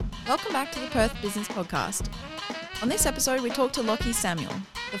Welcome back to the Perth Business Podcast. On this episode, we talk to Lachie Samuel,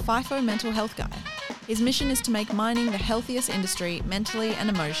 the FIFO Mental Health Guy. His mission is to make mining the healthiest industry mentally and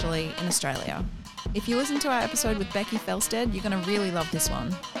emotionally in Australia. If you listen to our episode with Becky Felstead, you're going to really love this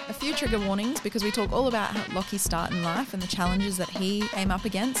one. A few trigger warnings because we talk all about how Lachie's start in life and the challenges that he came up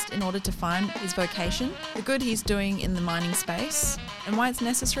against in order to find his vocation, the good he's doing in the mining space, and why it's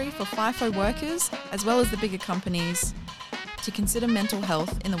necessary for FIFO workers, as well as the bigger companies, to consider mental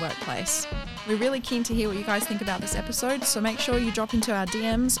health in the workplace. We're really keen to hear what you guys think about this episode, so make sure you drop into our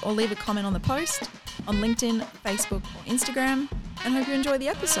DMs or leave a comment on the post on LinkedIn, Facebook or Instagram, and hope you enjoy the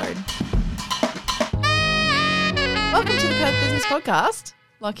episode. Welcome to the Perth Business Podcast.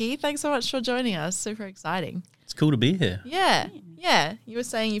 Lachie, thanks so much for joining us. Super exciting. It's cool to be here. Yeah. You were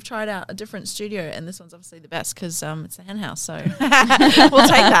saying you've tried out a different studio, and this one's obviously the best because it's a hen house, so we'll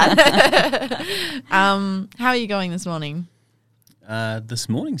take that. How are you going this morning? This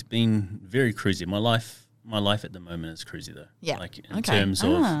morning's been very cruisy. My life at the moment is cruisy though. Yeah. Like in terms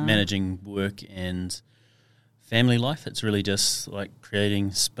of managing work and family life, it's really just like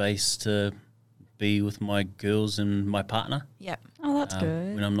creating space to be with my girls and my partner. Yeah. Oh, that's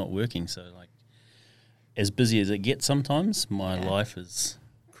good. When I'm not working. So like as busy as it gets sometimes, my life is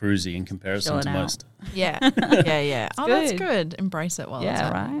cruisy in comparison to most. Yeah. Oh, good. that's good. Embrace it while it's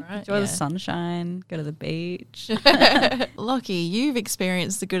happening, right? Enjoy the sunshine, go to the beach. Lachie, you've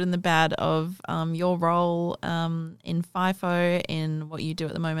experienced the good and the bad of your role in FIFO, in what you do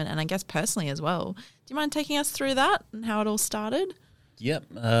at the moment, and I guess personally as well. Do you mind taking us through that and how it all started? Yep.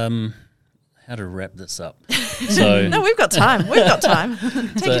 How to wrap this up. So No, we've got time.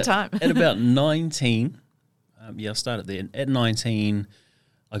 Take your time. At about 19, I started there. At 19,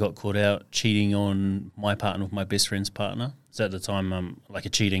 I got caught out cheating on my partner with my best friend's partner. So at the time, I'm like a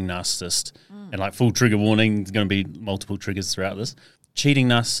cheating narcissist. And like full trigger warning, there's going to be multiple triggers throughout this. Cheating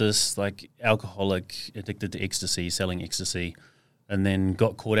narcissist, like alcoholic, addicted to ecstasy, selling ecstasy, and then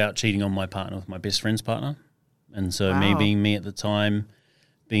got caught out cheating on my partner with my best friend's partner. And so me being me at the time,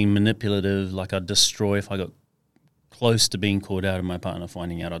 being manipulative, like I'd destroy, if I got close to being caught out and my partner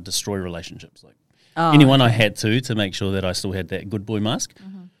finding out, I'd destroy relationships. Like anyone I had to make sure that I still had that good boy mask.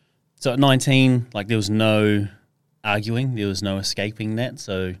 Mm-hmm. So at 19, like there was no arguing, there was no escaping that.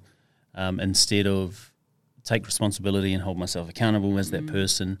 So instead of take responsibility and hold myself accountable as that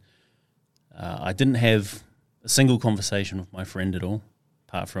person, I didn't have a single conversation with my friend at all,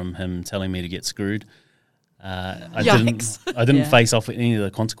 apart from him telling me to get screwed. I didn't face off with any of the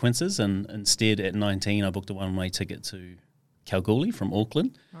consequences, and instead at 19 I booked a one-way ticket to Kalgoorlie from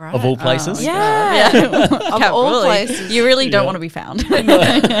Auckland, of all places. Of all places. You really don't want to be found.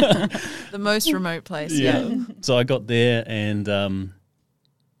 The most remote place. So I got there and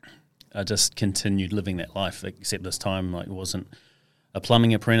I just continued living that life, except this time like it wasn't a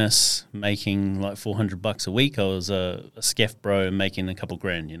plumbing apprentice making like $400 a week. I was a scaff bro making a couple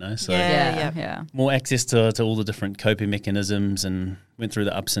grand, So more access to all the different coping mechanisms, and went through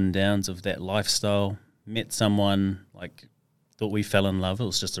the ups and downs of that lifestyle. Met someone, like thought we fell in love. It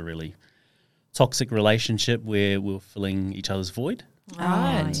was just a really toxic relationship where we were filling each other's void.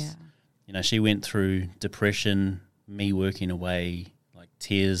 Right. She went through depression, me working away, like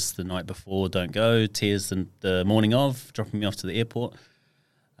tears the night before, don't go, tears the morning of, dropping me off to the airport.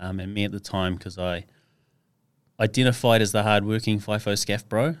 And me at the time, because I identified as the hardworking FIFO scaff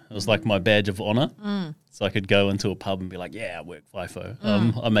bro. It was like my badge of honor. So I could go into a pub and be like, I work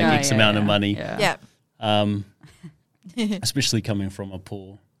FIFO. I make X amount of money. Especially coming from a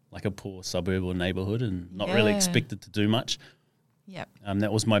poor suburb or neighborhood and not really expected to do much.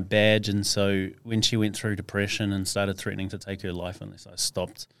 That was my badge. And so when she went through depression and started threatening to take her life unless I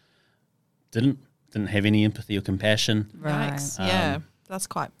stopped, didn't have any empathy or compassion. Right. That's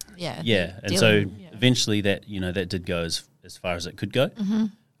quite, And so eventually that, that did go as far as it could go.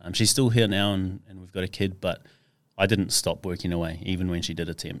 Mm-hmm. She's still here now and we've got a kid, but I didn't stop working away even when she did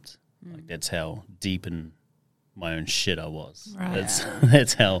attempt. Like that's how deep in my own shit I was. Right.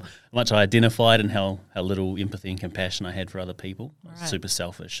 That's how much I identified and how little empathy and compassion I had for other people. I was super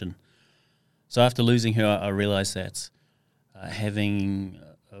selfish. And so after losing her, I realized that having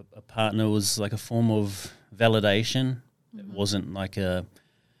a partner was like a form of validation. It wasn't like a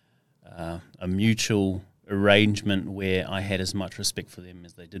mutual arrangement where I had as much respect for them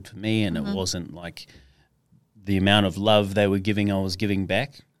as they did for me, and it wasn't like the amount of love they were giving I was giving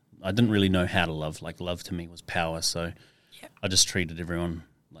back. I didn't really know how to love. Like love to me was power, so I just treated everyone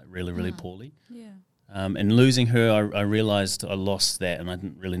like really, really poorly. And losing her, I realized I lost that, and I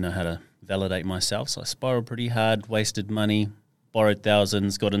didn't really know how to validate myself. So I spiraled pretty hard, wasted money, borrowed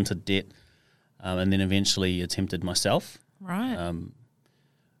thousands, got into debt, and then eventually attempted myself. Right.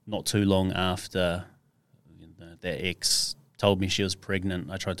 not too long after that ex told me she was pregnant,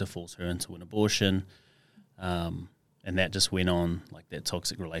 I tried to force her into an abortion, and that just went on, like that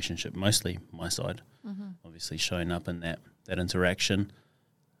toxic relationship, mostly my side, obviously showing up in that interaction.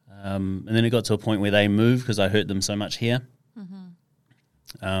 And then it got to a point where they moved because I hurt them so much here,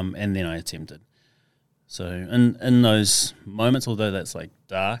 and then I attempted. So in those moments, although that's like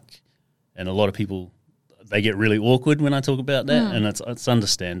dark, and a lot of people, they get really awkward when I talk about that, and it's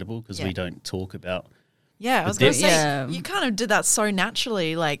understandable because we don't talk about. Yeah, I was going to say, Yeah. you kind of did that so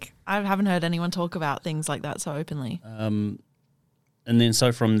naturally. Like, I haven't heard anyone talk about things like that so openly. And then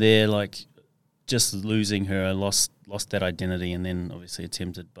so from there, like, just losing her, I lost that identity, and then obviously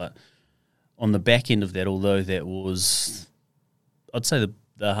attempted. But on the back end of that, although that was, I'd say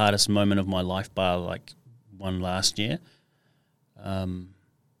the hardest moment of my life, bar like one last year, I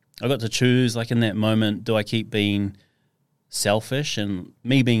got to choose, like in that moment, do I keep being selfish and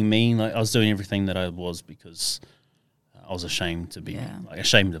me being mean? Like I was doing everything that I was because I was ashamed to be like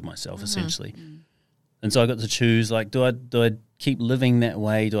ashamed of myself essentially. And so I got to choose, like, do I keep living that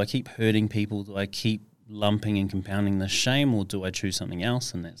way? Do I keep hurting people? Do I keep lumping and compounding the shame, or do I choose something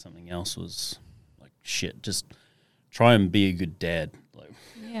else? And that something else was like, shit, just try and be a good dad. Like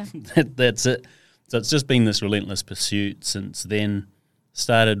that's it. So it's just been this relentless pursuit since then.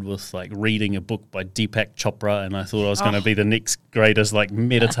 Started with like reading a book by Deepak Chopra, and I thought I was going to be the next greatest like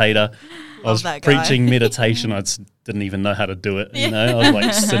meditator. I was preaching meditation. I just didn't even know how to do it. You know, I was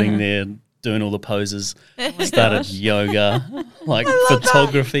like sitting there doing all the poses. Started yoga, like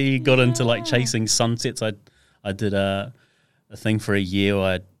photography. Got into like chasing sunsets. I did a thing for a year.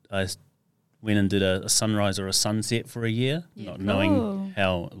 I went and did a sunrise or a sunset for a year, not knowing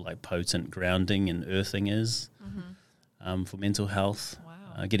how like potent grounding and earthing is. For mental health,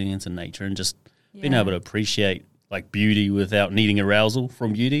 getting into nature and just being able to appreciate like beauty without needing arousal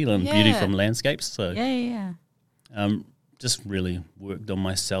from beauty and beauty from landscapes. So just really worked on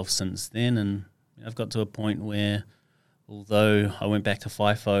myself since then, and I've got to a point where, although I went back to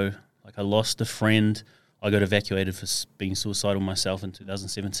FIFO, like I lost a friend, I got evacuated for being suicidal myself in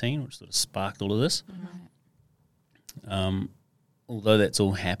 2017, which sort of sparked all of this. Although that's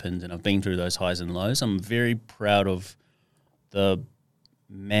all happened and I've been through those highs and lows, I'm very proud of the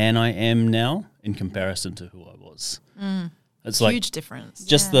man I am now in comparison to who I was. It's like huge difference.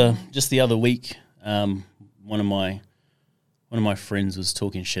 Just the other week, one of my friends was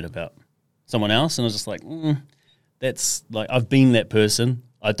talking shit about someone else, and I was just like, that's like, I've been that person.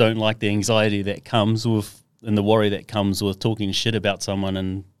 I don't like the anxiety that comes with and the worry that comes with talking shit about someone,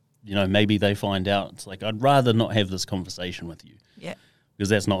 and you know maybe they find out. It's like I'd rather not have this conversation with you. Yeah, because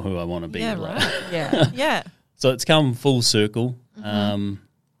that's not who I want to be. Yeah, like. right. Yeah. So it's come full circle.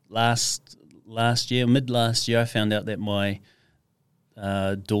 Last year, mid last year, I found out that my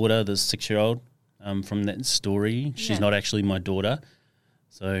daughter, the 6-year-old, from that story, she's not actually my daughter.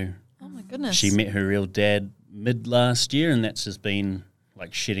 So oh my goodness, she met her real dad mid last year, and that's just been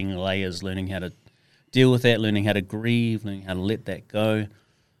like shedding layers, learning how to deal with that, learning how to grieve, learning how to let that go,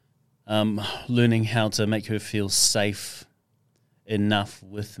 learning how to make her feel safe enough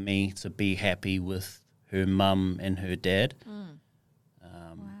with me to be happy with her mum and her dad,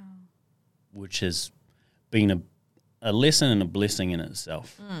 which has been a lesson and a blessing in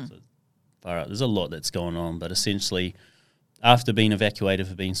itself. So far out, there's a lot that's going on, but essentially after being evacuated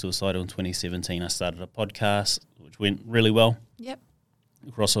for being suicidal in 2017, I started a podcast, which went really well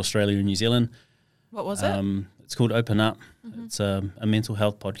across Australia and New Zealand. What was it? It's called Open Up. It's a mental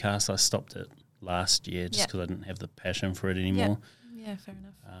health podcast. I stopped it last year just because I didn't have the passion for it anymore. Yeah, fair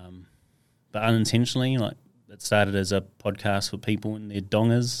enough. But unintentionally, like it started as a podcast for people in their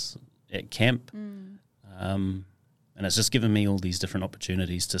dongas at camp. And it's just given me all these different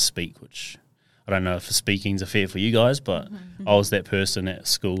opportunities to speak, which I don't know if speaking's a fair for you guys, but I was that person at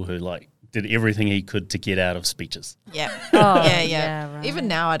school who like did everything he could to get out of speeches. Yeah. Right. Even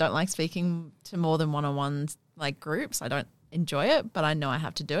now I don't like speaking to more than one-on-one like groups. I don't enjoy it, but I know I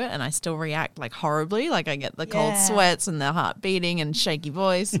have to do it, and I still react like horribly. Like I get the cold sweats and the heart beating and shaky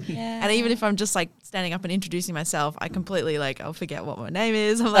voice. And even if I'm just like standing up and introducing myself, I completely like I'll forget what my name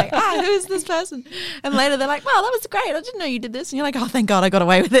is. I'm like, who is this person? And later they're like, wow, that was great. I didn't know you did this. And you're like, oh, thank God I got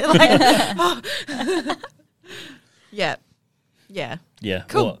away with it. Like, Yeah.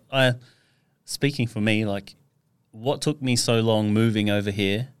 Cool. Well, speaking for me, like what took me so long moving over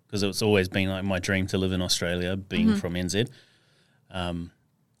here, because it's always been like my dream to live in Australia, being from NZ. It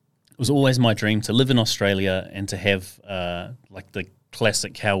was always my dream to live in Australia and to have like the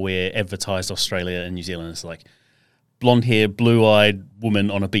classic how we're advertised Australia and New Zealand is like blonde hair, blue eyed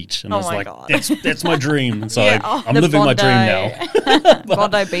woman on a beach, and I was my like, God. that's my dream. And so Yeah. I'm living my dream now.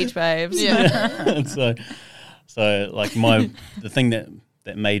 Bondi Beach babes. Yeah. And so like the thing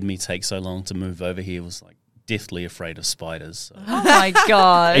that made me take so long to move over here was like deathly afraid of spiders. So Oh my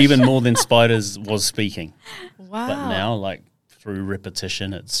God. even more than spiders was speaking. Wow. But now, like through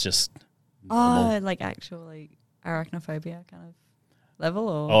repetition, it's just Oh, like actually arachnophobia kind of level,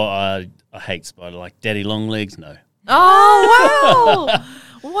 or I hate spider, like daddy long legs. No, Oh, wow.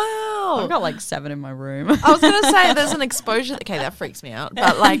 Wow. I've got like 7 in my room. I was going to say there's an exposure. Okay, that freaks me out.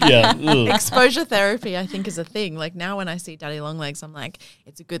 But like yeah, ugh. exposure therapy, I think, is a thing. Like now when I see daddy long legs, I'm like,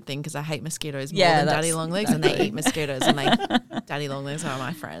 it's a good thing because I hate mosquitoes more Yeah, than that's- daddy long legs, and they eat mosquitoes, and daddy long legs are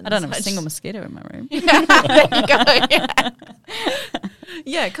my friends. I don't have a just- single mosquito in my room. Yeah, there you go. Yeah.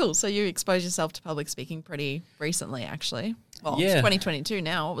 Yeah, cool. So you exposed yourself to public speaking pretty recently, actually. Well, it's Yeah. 2022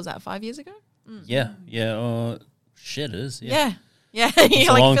 now. What was that, 5 years ago? yeah. Shit, it is. Yeah. Yeah. It's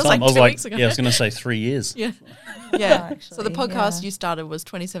You're a like, long it feels time. like I was 2 like, weeks ago. yeah, I was going to say 3 years. Yeah. Yeah. Oh, So the actually, podcast yeah. you started was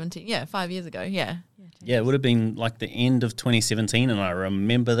 2017. Yeah, 5 years ago. Yeah. Yeah, it would have been like the end of 2017, and I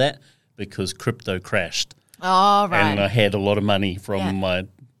remember that because crypto crashed, Oh, right. and I had a lot of money from Yeah. my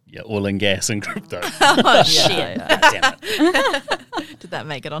oil and gas and crypto. Oh, shit. Yeah. Damn it. Did that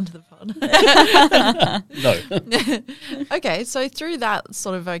make it onto the pod? No. Okay, so through that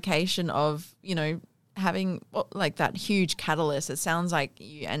sort of vocation of, having like that huge catalyst, it sounds like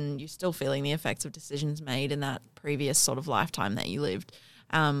you're still feeling the effects of decisions made in that previous sort of lifetime that you lived.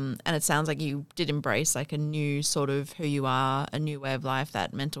 And it sounds like you did embrace like a new sort of who you are, a new way of life,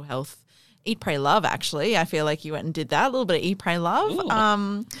 that mental health. Eat, pray, love, actually. I feel like you went and did that, a little bit of eat, pray, love,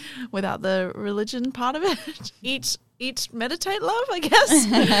 without the religion part of it. Eat, meditate, love, I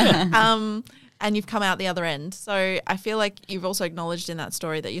guess. And you've come out the other end. So I feel like you've also acknowledged in that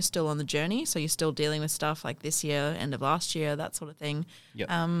story that you're still on the journey. So you're still dealing with stuff like this year, end of last year, that sort of thing. Yep.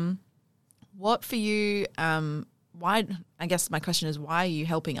 What for you, why, I guess my question is, why are you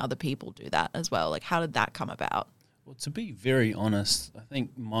helping other people do that as well? Like, how did that come about? Well, to be very honest, I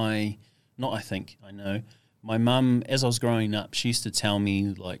think I know. My mum, as I was growing up, she used to tell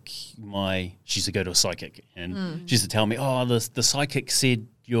me, she used to go to a psychic, and she used to tell me, the psychic said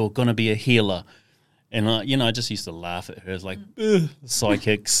you're going to be a healer. And, I just used to laugh at her. It's like,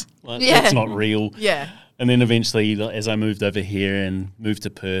 psychics, that's not real. Yeah. And then eventually, as I moved over here and moved to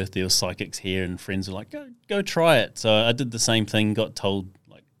Perth, there were psychics here, and friends were like, go try it. So I did the same thing, got told,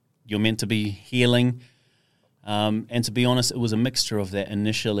 you're meant to be healing. And to be honest, it was a mixture of that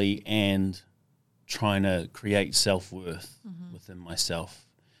initially and trying to create self-worth within myself.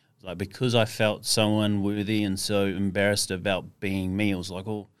 Like, because I felt so unworthy and so embarrassed about being me, it was like,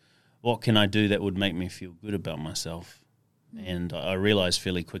 what can I do that would make me feel good about myself? And I realized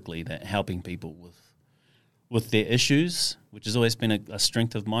fairly quickly that helping people with their issues, which has always been a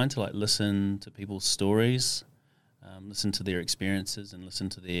strength of mine, to listen to people's stories, listen to their experiences, and listen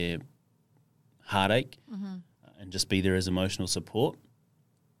to their heartache, and just be there as emotional support.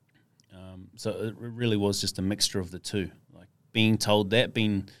 So it really was just a mixture of the two, like being told that,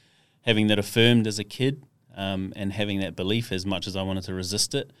 having that affirmed as a kid, and having that belief as much as I wanted to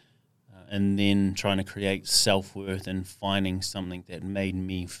resist it, and then trying to create self-worth and finding something that made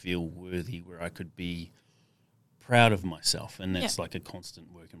me feel worthy, where I could be proud of myself, and that's like a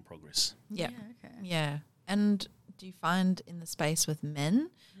constant work in progress. Yeah. Okay. Yeah. And do you find in the space with men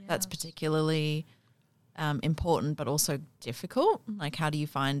that's particularly important but also difficult? Like, how do you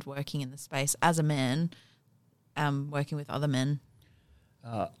find working in the space as a man, working with other men?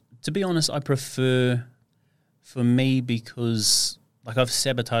 To be honest, I prefer, for me, because I've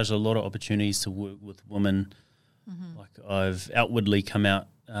sabotaged a lot of opportunities to work with women. I've outwardly come out,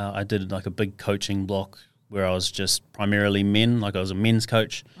 I did a big coaching block where I was just primarily men, I was a men's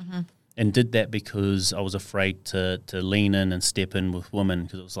coach, and did that because I was afraid to lean in and step in with women,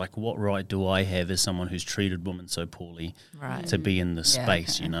 because it was like, what right do I have as someone who's treated women so poorly to be in this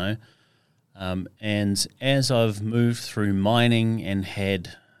space, And as I've moved through mining and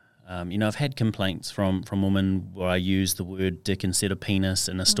had, I've had complaints from women where I use the word dick instead of penis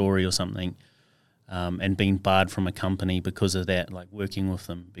in a story or something, and being barred from a company because of that, working with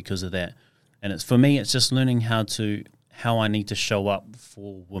them because of that. And for me, it's just learning how I need to show up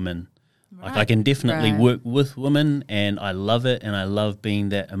for women. Right. I can definitely Right. work with women, and I love it, and I love being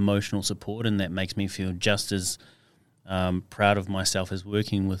that emotional support, and that makes me feel just as proud of myself as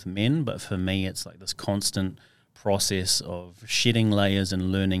working with men. But for me, it's this constant process of shedding layers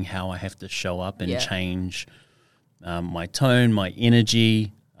and learning how I have to show up and change my tone, my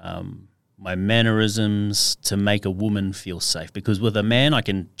energy, my mannerisms to make a woman feel safe. Because with a man, I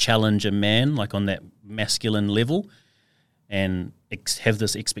can challenge a man on that masculine level, and have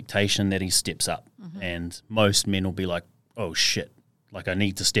this expectation that he steps up. And most men will be like, oh shit, like I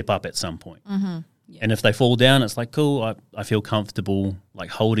need to step up at some point. And if they fall down, it's like, cool, I feel comfortable like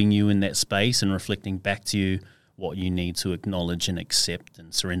holding you in that space and reflecting back to you what you need to acknowledge and accept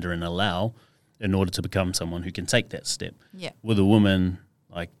and surrender and allow in order to become someone who can take that step. Yeah. With a woman,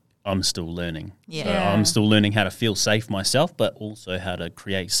 like I'm still learning. Yeah. So I'm still learning how to feel safe myself, but also how to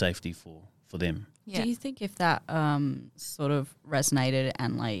create safety for them. Yeah. Do you think if that sort of resonated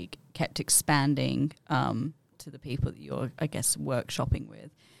and like kept expanding to the people that you're, I guess, workshopping with,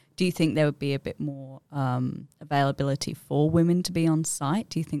 do you think there would be a bit more availability for women to be on site?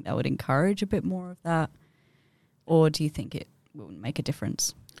 Do you think that would encourage a bit more of that? Or do you think it wouldn't make a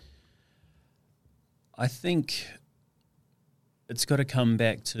difference? I think it's got to come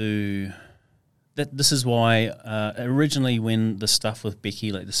back to that. This is why originally when the stuff with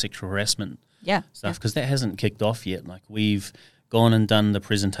Becky, like the sexual harassment stuff, because that hasn't kicked off yet. Like we've gone and done the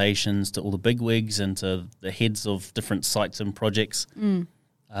presentations to all the bigwigs and to the heads of different sites and projects, and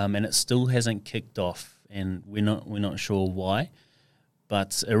it still hasn't kicked off, and we're not sure why.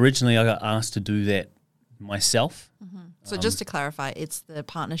 But originally I got asked to do that myself. So just to clarify, it's the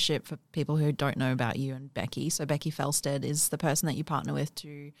partnership for people who don't know about you and Becky. So Becky Felstead is the person that you partner with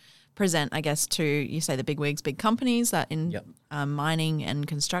to present, I guess, to, you say, the big wigs, big companies that in mining and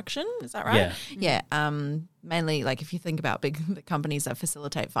construction. Is that right? Yeah. Yeah. Mainly, like if you think about big companies that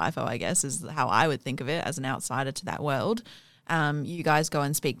facilitate FIFO, I guess, is how I would think of it as an outsider to that world. You guys go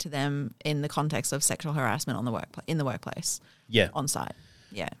and speak to them in the context of sexual harassment in the workplace. Yeah. On site.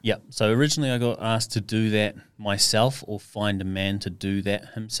 Yeah. Yeah. So originally I got asked to do that myself or find a man to do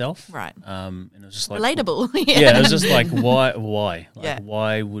that himself. Right. And it was just like relatable. Yeah, it was just like why? Like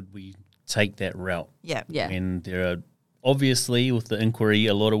why would we take that route? Yeah. And there are obviously with the inquiry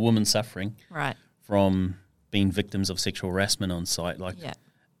a lot of women suffering from being victims of sexual harassment on site. Like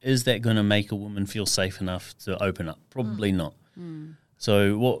is that going to make a woman feel safe enough to open up? Probably not.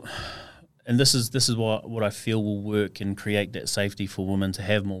 So what and this is what I feel will work and create that safety for women, to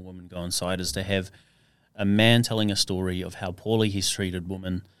have more women go on site, is to have a man telling a story of how poorly he's treated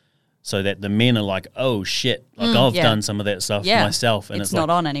women, so that the men are like, oh shit, like I've done some of that stuff myself, and it's not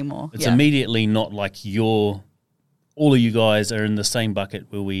like, on anymore. It's immediately not like all of you guys are in the same bucket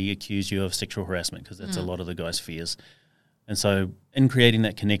where we accuse you of sexual harassment, because that's a lot of the guys' fears. And so in creating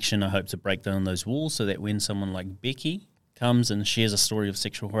that connection, I hope to break down those walls so that when someone like Becky comes and shares a story of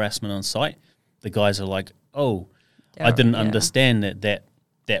sexual harassment on site, the guys are like, oh, I didn't understand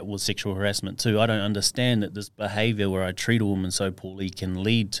that was sexual harassment too. I don't understand that this behaviour where I treat a woman so poorly can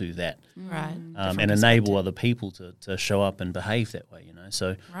lead to that. Right. And enable other people to show up and behave that way,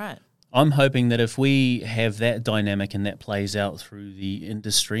 So I'm hoping that if we have that dynamic and that plays out through the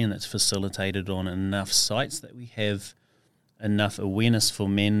industry and that's facilitated on enough sites, that we have enough awareness for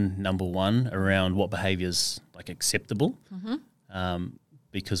men, number one, around what behaviour is like acceptable,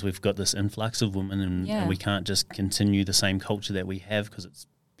 because we've got this influx of women and we can't just continue the same culture that we have, because it's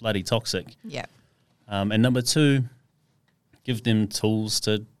bloody toxic. Yeah. And number two, give them tools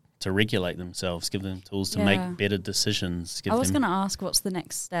to regulate themselves, give them tools to make better decisions. I was going to ask, what's the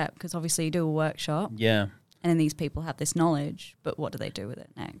next step? Because obviously you do a workshop. Yeah. And then these people have this knowledge, but what do they do with it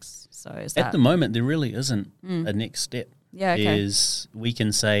next? So is at the moment, there really isn't a next step. Yeah, okay. Is we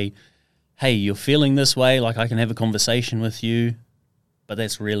can say, hey, you're feeling this way, like I can have a conversation with you, but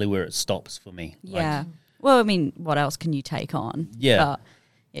that's really where it stops for me. Yeah. Like, well, I mean, what else can you take on? Yeah.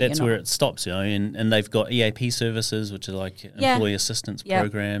 That's where it stops, and they've got EAP services, which are like employee assistance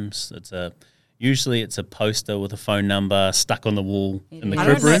programs. Usually it's a poster with a phone number stuck on the wall in the crib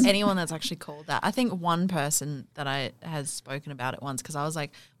room. I don't know anyone that's actually called that. I think one person that has spoken about it once, because I was like,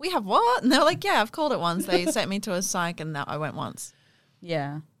 we have what? And they were like, yeah, I've called it once. They sent me to a psych and I went once.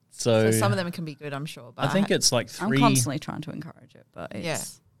 Yeah. So some of them can be good, I'm sure. But I think it's like three. I'm constantly trying to encourage it, but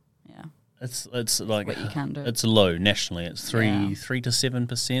it's, It's like what you can do. It's low nationally. It's 3 to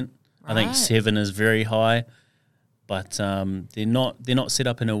 7%. I think 7 is very high, but they're not set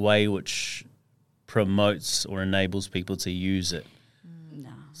up in a way which promotes or enables people to use it. No.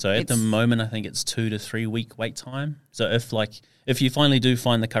 So at the moment, I think it's 2 to 3 week wait time. So if you finally do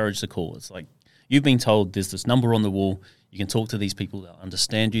find the courage to call, it's like you've been told there's this number on the wall. You can talk to these people that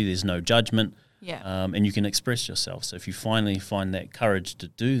understand you. There's no judgment. Yeah. And you can express yourself. So if you finally find that courage to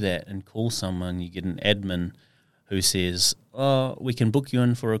do that and call someone, you get an admin who says, oh, we can book you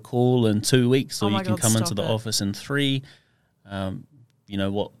in for a call in 2 weeks, or you can come into the office in 3.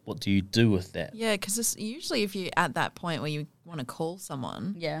 What do you do with that? Yeah, because usually if you're at that point where you want to call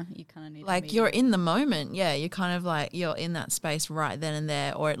someone. Yeah, you kind of need Like you're in the moment. Yeah, you're kind of like you're in that space right then and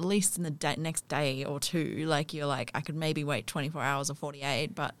there, or at least in the next day or two. Like you're like, I could maybe wait 24 hours or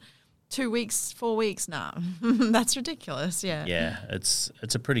 48, but 2 weeks, 4 weeks, nah, that's ridiculous. Yeah. Yeah, it's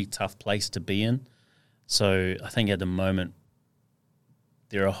a pretty tough place to be in. So I think at the moment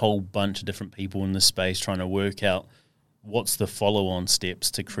there are a whole bunch of different people in this space trying to work out what's the follow-on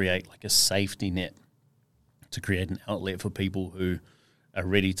steps to create like a safety net, to create an outlet for people who are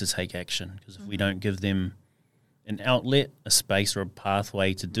ready to take action. Because if we don't give them an outlet, a space or a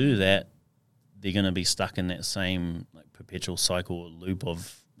pathway to do that, they're going to be stuck in that same like perpetual cycle or loop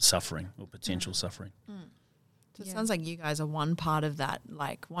of suffering or potential suffering. So it sounds like you guys are one part of that,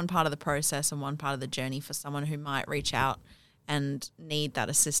 like one part of the process and one part of the journey for someone who might reach out and need that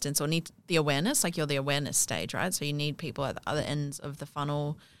assistance or need the awareness, like you're the awareness stage, right? So you need people at the other ends of the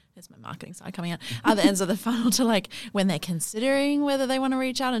funnel. There's my marketing side coming out. Other ends of the funnel to like when they're considering whether they want to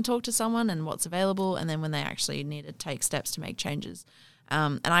reach out and talk to someone and what's available, and then when they actually need to take steps to make changes.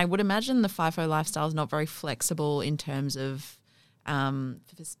 And I would imagine the FIFO lifestyle is not very flexible in terms of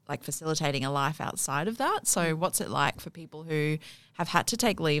like facilitating a life outside of that. So what's it like for people who have had to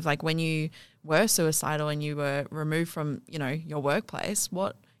take leave? Like when you were suicidal and you were removed from, you know, your workplace,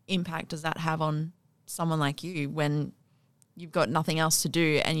 what impact does that have on someone like you when you've got nothing else to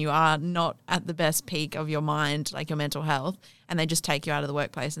do and you are not at the best peak of your mind, like your mental health, and they just take you out of the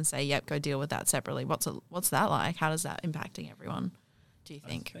workplace and say, yep, go deal with that separately? What's that like? How does that impacting everyone, do you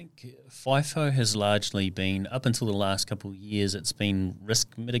think? I think FIFO has largely been, up until the last couple of years, it's been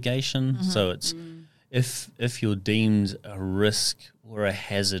risk mitigation. So it's if you're deemed a risk or a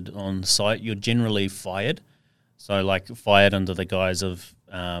hazard on site, you're generally fired. So like fired under the guise of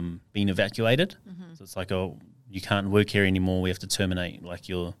being evacuated. So it's like, oh, you can't work here anymore. We have to terminate like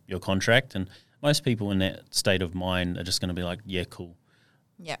your contract. And most people in that state of mind are just going to be like, yeah, cool.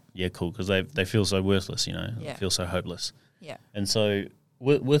 Yeah, cool. Because they feel so worthless, you know, they feel so hopeless. Yeah. And so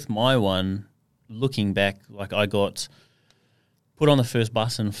with my one, looking back, like I got put on the first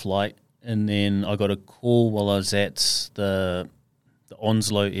bus and flight, and then I got a call while I was at the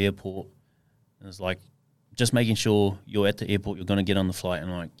Onslow airport. And it was like, just making sure you're at the airport, you're going to get on the flight.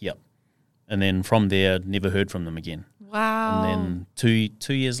 And I'm like, yep. And then from there, never heard from them again. Wow. And then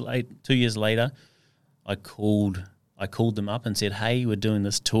two years later, I called them up and said, hey, we're doing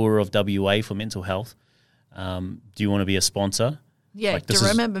this tour of WA for mental health. Do you want to be a sponsor? Yeah, like, do you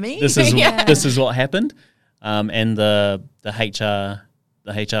remember me? This is what happened. And the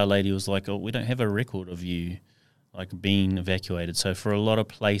HR lady was like, oh, we don't have a record of you like being evacuated. So for a lot of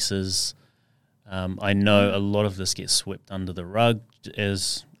places, I know a lot of this gets swept under the rug,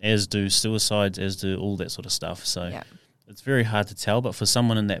 as do suicides, as do all that sort of stuff. So it's very hard to tell. But for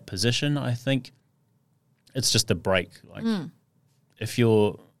someone in that position, I think it's just a break. Like if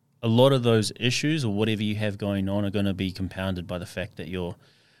you're a lot of those issues or whatever you have going on are going to be compounded by the fact that you're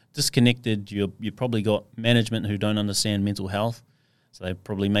disconnected. You've probably got management who don't understand mental health, so they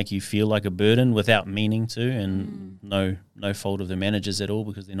probably make you feel like a burden without meaning to, and no fault of the managers at all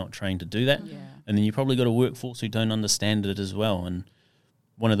because they're not trained to do that. Yeah. And then you probably got a workforce who don't understand it as well. And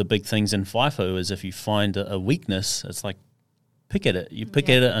one of the big things in FIFO is if you find a weakness, it's like pick at it. You pick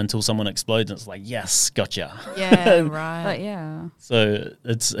at it until someone explodes, and it's like, yes, gotcha. Yeah, right. But yeah. So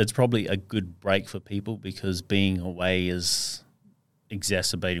it's probably a good break for people because being away is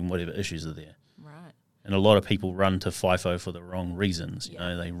exacerbating whatever issues are there. Right. And a lot of people run to FIFO for the wrong reasons. You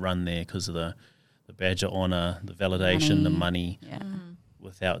know, they run there because of the badge of honour, the validation, the money,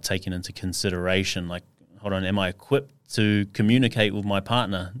 without taking into consideration, like, hold on, am I equipped to communicate with my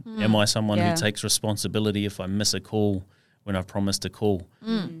partner? Am I someone who takes responsibility if I miss a call when I've promised to call?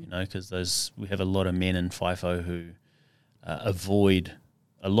 You know, because we have a lot of men in FIFO who avoid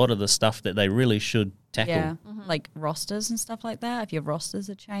a lot of the stuff that they really should tackle. Yeah, like rosters and stuff like that. If your rosters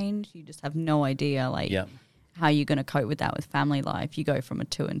are changed, you just have no idea how you're going to cope with that with family life. You go from a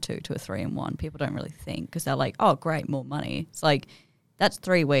 2 and 2 to a 3 and 1. People don't really think because they're like, oh, great, more money. It's like that's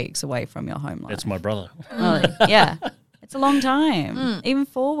 3 weeks away from your home life. That's my brother. Yeah, it's a long time. Even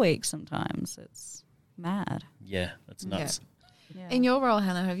 4 weeks sometimes. It's mad. Yeah, that's nuts. Yeah. In your role,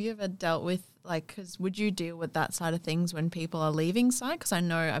 Hannah, have you ever dealt with, like, because would you deal with that side of things when people are leaving site? Because I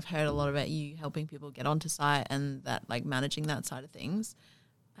know I've heard a lot about you helping people get onto site and that, like, managing that side of things.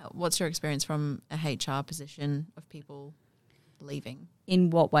 What's your experience from a HR position of people leaving?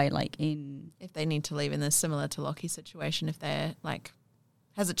 In what way? Like in... If they need to leave in this similar to Lachie's situation, if they're, like,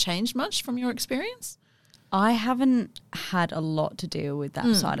 has it changed much from your experience? I haven't had a lot to deal with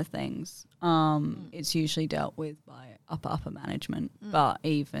that side of things. It's usually dealt with by upper management, but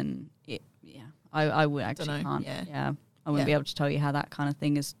even I would actually can't. Yeah. I wouldn't be able to tell you how that kind of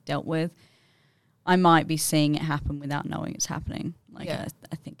thing is dealt with. I might be seeing it happen without knowing it's happening. Like I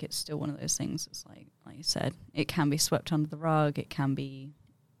think it's still one of those things. It's like you said, it can be swept under the rug. It can be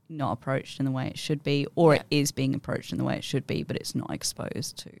not approached in the way it should be, or it is being approached in the way it should be, but it's not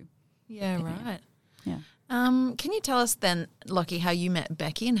exposed to. Yeah, right. Yeah. Can you tell us then, Lachie, how you met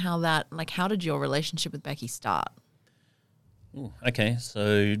Becky and how did your relationship with Becky start? Ooh, okay,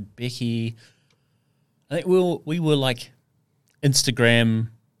 so Becky, I think we were like Instagram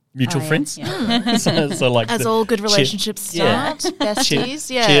mutual friends. Yeah. so like as all good relationships start, besties,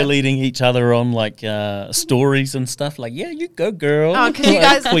 cheerleading each other on like stories and stuff. Like, yeah, you go, girl. Oh, because you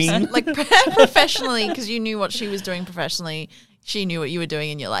guys queen. like professionally, because you knew what she was doing professionally, she knew what you were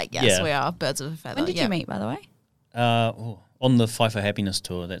doing, and you're like, yes, we are birds of a feather. When did you meet, by the way? On the FIFO Happiness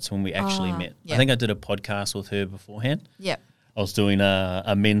tour. That's when we actually met. Yep. I think I did a podcast with her beforehand. Yep. I was doing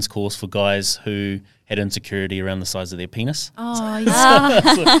a men's course for guys who had insecurity around the size of their penis. Oh, yeah.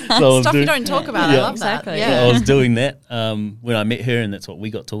 So Stuff you don't talk about. I love exactly. that. Yeah. Yeah. I was doing that when I met her, and that's what we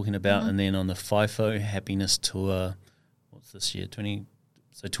got talking about. And then on the FIFO Happiness tour, what's this year?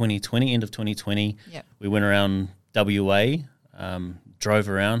 2020, end of 2020. Yep. We went around WA, drove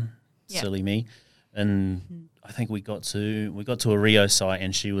around, silly me, and I think we got to a Rio site,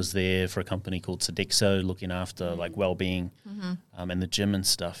 and she was there for a company called Sodexo, looking after like well-being and the gym and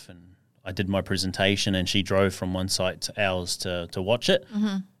stuff. And I did my presentation, and she drove from one site to ours to watch it,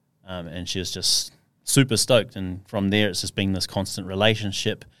 and she was just super stoked. And from there, it's just been this constant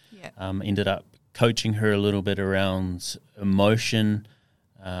relationship. Yeah. Ended up coaching her a little bit around emotion,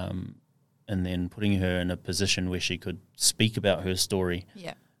 and then putting her in a position where she could speak about her story.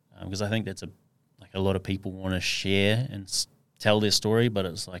 Yeah. Because I think that's a lot of people want to share and tell their story, but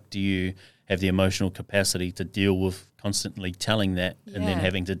it's like, do you have the emotional capacity to deal with constantly telling that and then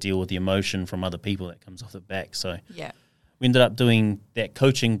having to deal with the emotion from other people that comes off the back? So we ended up doing that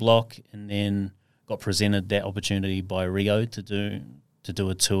coaching block, and then got presented that opportunity by Rio to do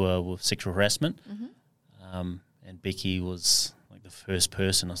a tour with sexual harassment. And Becky was like the first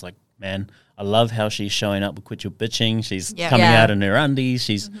person. I was like, man, I love how she's showing up with Quit Your Bitching. She's coming out in her undies.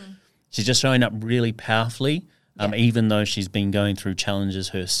 She's just showing up really powerfully, even though she's been going through challenges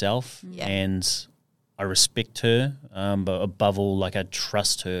herself. And I respect her, but above all, like, I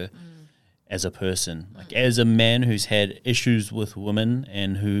trust her as a person. Like, as a man who's had issues with women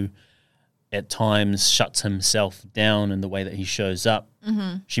and who at times shuts himself down in the way that he shows up,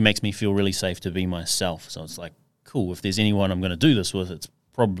 she makes me feel really safe to be myself. So it's like, cool, if there's anyone I'm going to do this with, it's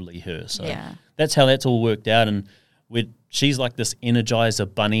probably her. So that's how that's all worked out. And she's like this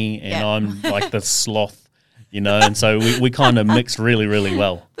Energizer bunny, and I'm like the sloth, and so we kind of mix really, really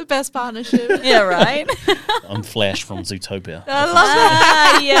well. The best partnership. Yeah, right? I'm Flash from Zootopia. I love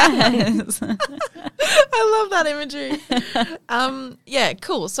that. Yes. I love that imagery. Yeah,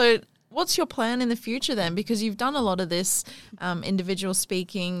 cool. So what's your plan in the future then? Because you've done a lot of this individual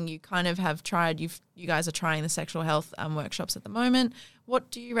speaking. You kind of have tried, you guys are trying the sexual health workshops at the moment.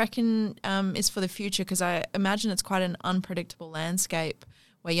 What do you reckon is for the future? Because I imagine it's quite an unpredictable landscape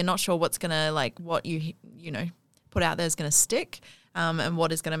where you're not sure what's going to, like, what you put out there is going to stick, and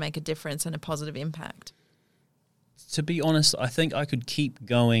what is going to make a difference and a positive impact. To be honest, I think I could keep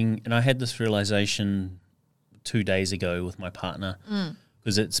going, and I had this realization 2 days ago with my partner,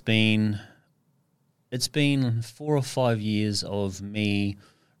 because it's been 4 or 5 years of me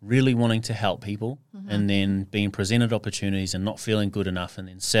really wanting to help people, and then being presented opportunities and not feeling good enough, and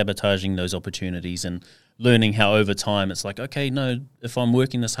then sabotaging those opportunities, and learning how over time it's like, okay, no, if I'm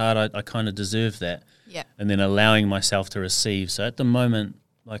working this hard, I kind of deserve that. Yeah. And then allowing myself to receive. So at the moment,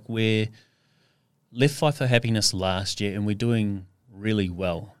 like, we're left FIFO Happiness last year, and we're doing really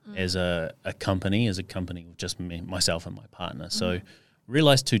well as a company with just myself and my partner. So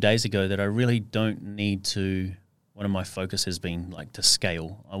realized 2 days ago that I really don't need to. One of my focus has been like to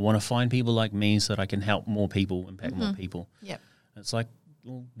scale. I want to find people like me so that I can help more people, impact more people. Yep. It's like,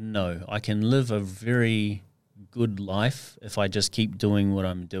 well, no, I can live a very good life if I just keep doing what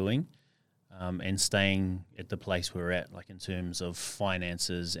I'm doing, and staying at the place we're at, like in terms of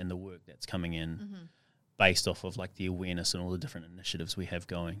finances and the work that's coming in, based off of like the awareness and all the different initiatives we have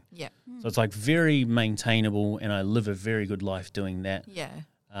going. Yeah. So it's like very maintainable, and I live a very good life doing that. Yeah.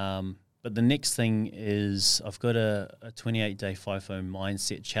 But the next thing is I've got a 28-day FIFO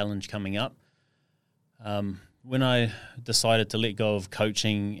mindset challenge coming up. When I decided to let go of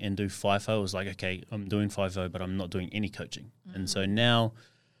coaching and do FIFO, I was like, okay, I'm doing FIFO, but I'm not doing any coaching. And so now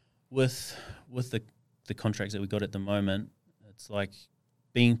with the contracts that we got at the moment, it's like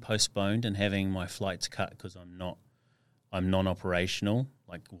being postponed and having my flights cut because I'm not I'm non-operational,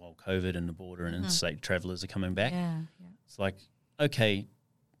 like while COVID and the border and interstate travellers are coming back. Yeah. It's like, okay,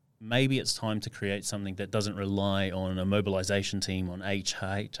 maybe it's time to create something that doesn't rely on a mobilisation team, on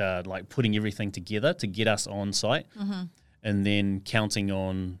HR, like putting everything together to get us on site and then counting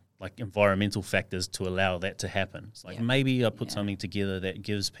on like environmental factors to allow that to happen. It's like maybe I put something together that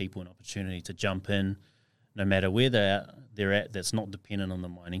gives people an opportunity to jump in no matter where they're at, that's not dependent on the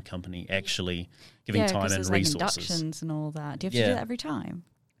mining company actually giving time and resources. Like inductions and all that. Do you have to do that every time?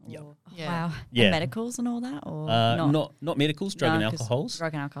 Yep. Wow. Yeah. And medicals and all that? Or not medicals, drug and alcohols.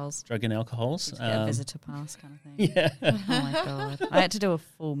 Drug and alcohols. Drug and alcohols. To get a visitor pass kind of thing. Yeah. Oh my God. I had to do a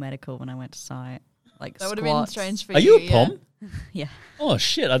full medical when I went to site. Like that would have been strange for you. Are you a POM? Yeah. Oh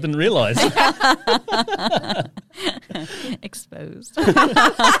shit! I didn't realise. Exposed. We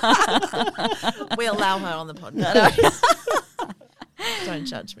allow her on the podcast. Don't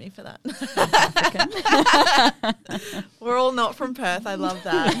judge me for that. We're all not from Perth. I love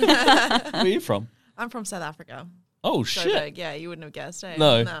that. Where are you from? I'm from South Africa. Oh shit! Joburg. Yeah, you wouldn't have guessed. Eh?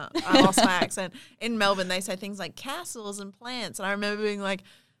 No. I lost my accent. In Melbourne, they say things like castles and plants, and I remember being like,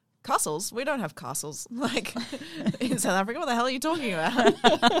 castles? We don't have castles. Like, in South Africa, what the hell are you talking about?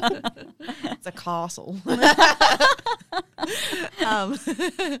 It's a castle. I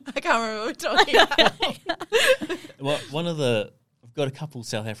can't remember what we're talking about. Well, I've got a couple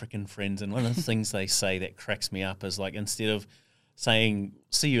South African friends, and one of the things they say that cracks me up is like, instead of saying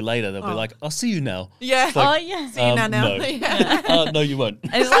 "see you later," they'll be like, "I'll see you now." Yeah. It's like, See you now. No. Yeah. No, you won't.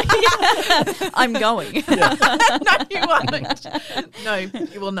 And it's like, I'm going. No, you won't. No,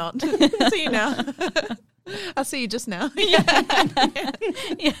 you will not. See you now. I'll see you just now. Yeah.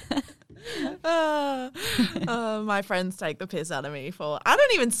 My friends take the piss out of me for, I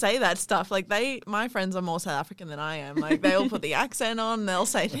don't even say that stuff. Like my friends are more South African than I am. Like they all put the accent on and they'll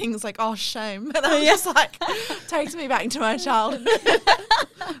say things like, "Oh, shame." And I'm just like, takes me back to my childhood.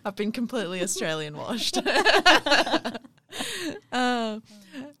 I've been completely Australian washed.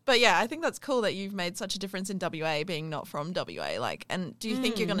 But yeah, I think that's cool that you've made such a difference in WA, being not from WA. Like, and do you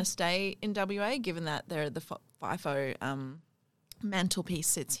think you're going to stay in WA, given that the FIFO mantelpiece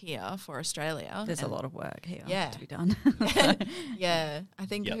sits here for Australia? There's a lot of work here to be done. Yeah, I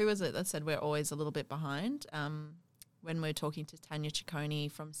think who was it that said we're always a little bit behind? When we're talking to Tanya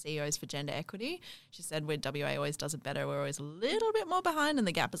Ciccone from CEOs for Gender Equity, she said WA always does it better. We're always a little bit more behind and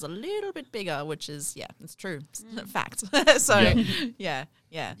the gap is a little bit bigger, which is, it's true. It's fact. So, yeah.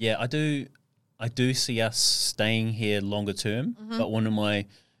 Yeah, I do see us staying here longer term, but one of my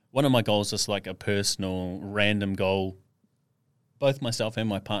goals is like a personal random goal. Both myself and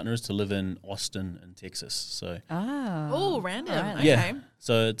my partner is to live in Austin in Texas. So random. Right. Okay. Yeah.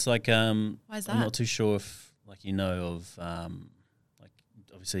 So it's like why is that? I'm not too sure if like you know of like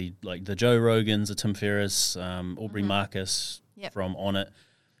obviously like the Joe Rogans, the Tim Ferriss, Aubrey Marcus from On It.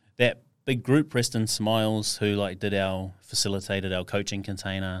 That big group, Preston Smiles, who like facilitated our coaching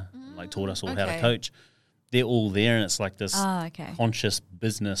container, like taught us all how to coach. They're all there, and it's like this conscious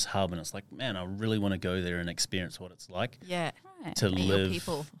business hub, and it's like, man, I really want to go there and experience what it's like. Yeah. To live.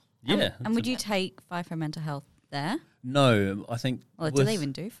 People. Yeah. And would you take FIFO Mental Health there? No, I think. Well, do they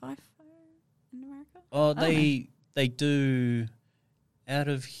even do FIFO in America? Oh, they do. Out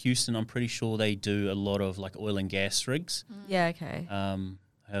of Houston, I'm pretty sure they do a lot of like oil and gas rigs. Yeah, okay. I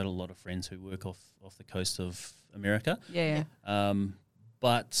had a lot of friends who work off the coast of America. Yeah.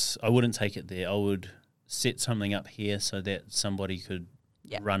 But I wouldn't take it there. I would set something up here so that somebody could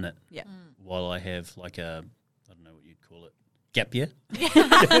run it while I have like I don't know what you'd call it, gap year.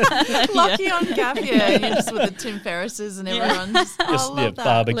 Lucky on gap year. You're just with the Tim Ferrisses and everyone just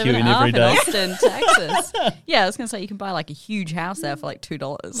barbecuing every day. In Austin, Texas. Yeah, I was going to say you can buy like a huge house there for like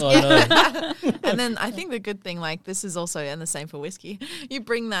 $2. I know. And then I think the good thing, like this is also, and the same for whiskey, you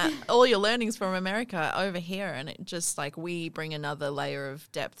bring that, all your learnings from America over here, and it just like we bring another layer of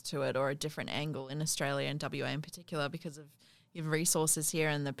depth to it, or a different angle in Australia and WA in particular, because of your resources here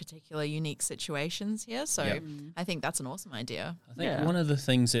and the particular unique situations here. So I think that's an awesome idea. I think one of the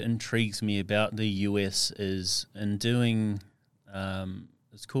things that intrigues me about the US is in doing,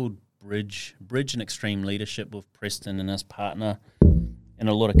 it's called Bridge and Extreme Leadership with Preston and his partner, and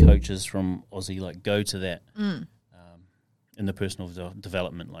a lot of coaches from Aussie like go to that in the personal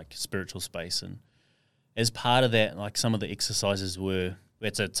development, like spiritual space. And as part of that, like some of the exercises we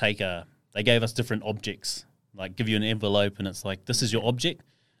had to they gave us different objects, like give you an envelope and it's like, this is your object.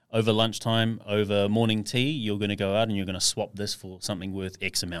 Over lunchtime, over morning tea, you're going to go out and you're going to swap this for something worth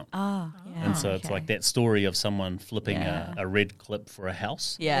X amount. And so it's like that story of someone flipping a red clip for a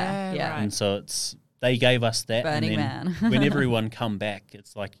house. Yeah. Right. And so it's they gave us that. Burning and then Man. when everyone come back,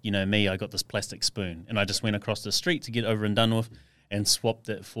 it's like, me, I got this plastic spoon and I just went across the street to get over and done with and swapped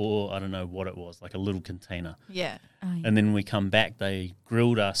it for, I don't know what it was, like a little container. Yeah. And then we come back, they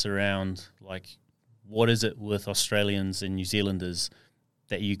grilled us around, like, what is it with Australians and New Zealanders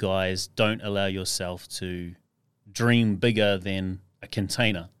that you guys don't allow yourself to dream bigger than a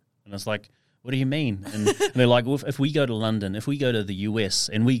container? And it's like, what do you mean? And they're like, well, if we go to London, if we go to the US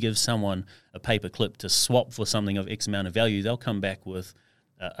and we give someone a paper clip to swap for something of X amount of value, they'll come back with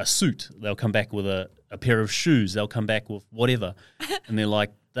a suit. They'll come back with a pair of shoes. They'll come back with whatever. And they're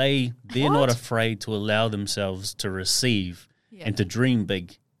like, they're not afraid to allow themselves to receive and to dream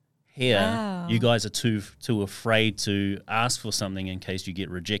big. Here, you guys are too afraid to ask for something in case you get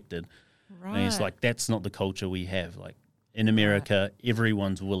rejected. Right. And it's like, that's not the culture we have. Like in America,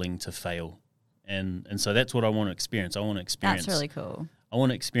 everyone's willing to fail. And so that's what I want to experience. I want to experience. That's really cool. I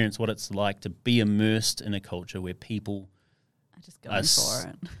want to experience what it's like to be immersed in a culture where people are just going for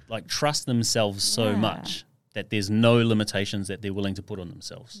it. Like trust themselves so much that there's no limitations that they're willing to put on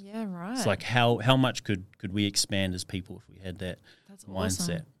themselves. Yeah, right. It's like how much could we expand as people if we had that mindset?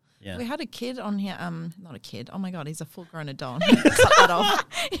 Awesome. Yeah. We had a kid on here. Not a kid. Oh my God, he's a full-grown adult. Cut that off.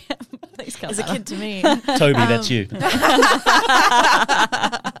 Yeah, please cut he's a kid to me. Toby, that's you.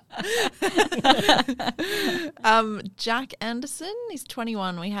 Jack Anderson, he's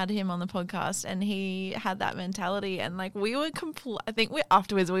 21. We had him on the podcast, and he had that mentality. And like we were I think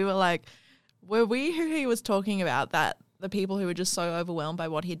afterwards we were like, were we who he was talking about? That the people who were just so overwhelmed by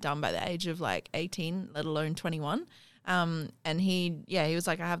what he'd done by the age of like 18, let alone 21. And he was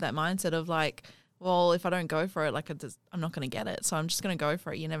like, I have that mindset of like, well, if I don't go for it, like I'm not going to get it. So I'm just going to go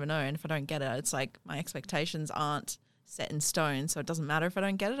for it. You never know. And if I don't get it, it's like my expectations aren't set in stone. So it doesn't matter if I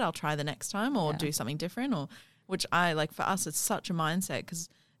don't get it. I'll try the next time or do something different, or which I like. For us, it's such a mindset because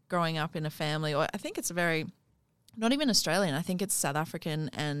growing up in a family, or I think it's not even Australian. I think it's South African,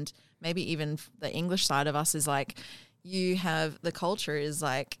 and maybe even the English side of us is like, you have the culture is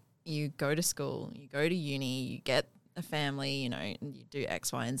like, you go to school, you go to uni, you get a family, and you do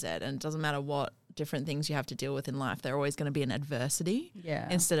X, Y, and Z, and it doesn't matter what different things you have to deal with in life, they're always going to be an adversity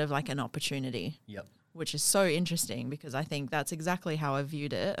instead of like an opportunity. Yep. Which is so interesting because I think that's exactly how I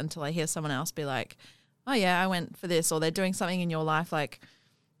viewed it until I hear someone else be like, oh yeah, I went for this, or they're doing something in your life like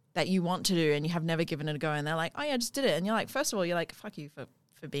that you want to do and you have never given it a go, and they're like, oh yeah, I just did it. And you're like, first of all, you're like, fuck you for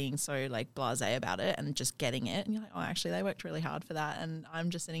being so like blasé about it and just getting it, and you're like, oh, actually they worked really hard for that, and I'm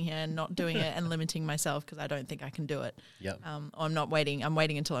just sitting here and not doing it and limiting myself because I don't think I can do it. I'm waiting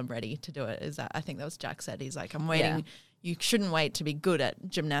until I'm ready to do it. Is that, I think that was Jack said, he's like, I'm waiting. You shouldn't wait to be good at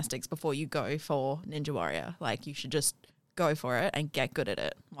gymnastics before you go for Ninja Warrior. Like you should just go for it and get good at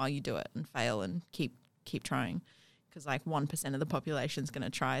it while you do it and fail and keep trying. Because like 1% of the population is going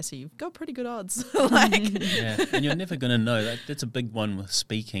to try, so you've got pretty good odds. And you're never going to know. That's a big one with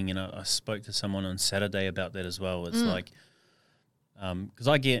speaking, and I spoke to someone on Saturday about that as well. It's like, because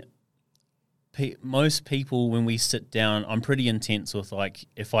I get most people when we sit down, I'm pretty intense with like,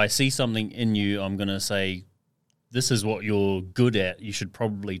 if I see something in you, I'm going to say, this is what you're good at, you should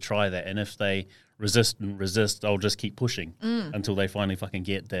probably try that. And if they resist, I'll just keep pushing until they finally fucking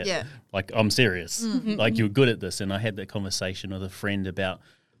get that. Yeah. Like, I'm serious. Like, you're good at this. And I had that conversation with a friend about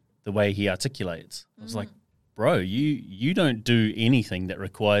the way he articulates. I was like, bro, you don't do anything that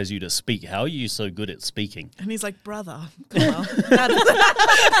requires you to speak. How are you so good at speaking? And he's like, brother,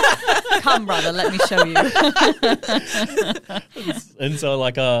 come brother, let me show you. And so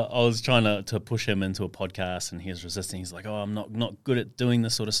like I was trying to push him into a podcast, and he was resisting. He's like, oh, I'm not good at doing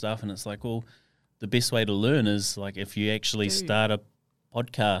this sort of stuff. And it's like, well, the best way to learn is like if you actually start a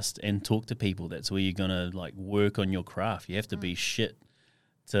podcast and talk to people. That's where you're gonna like work on your craft. You have to be shit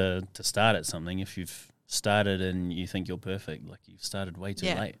to start at something. If you've started and you think you're perfect, like you've started way too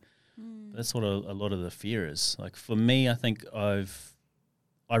late. That's what a lot of the fear is. Like for me, I think I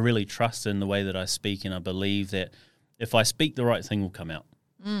really trust in the way that I speak, and I believe that if I speak, the right thing will come out.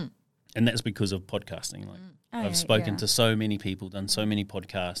 And that's because of podcasting. Like I've spoken to so many people, done so many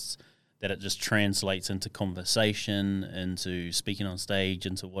podcasts, that it just translates into conversation, into speaking on stage,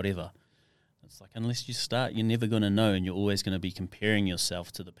 into whatever. It's like, unless you start, you're never going to know, and you're always going to be comparing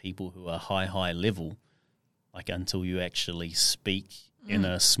yourself to the people who are high level, like until you actually speak in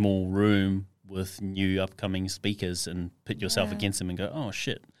a small room with new upcoming speakers and pit yourself against them and go, oh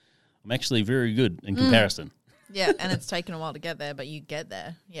shit, I'm actually very good in comparison. Yeah, and it's taken a while to get there, but you get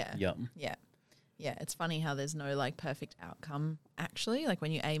there. Yeah. Yep. Yeah. Yeah, it's funny how there's no like perfect outcome actually. Like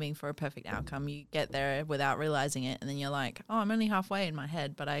when you're aiming for a perfect outcome, you get there without realizing it, and then you're like, oh, I'm only halfway in my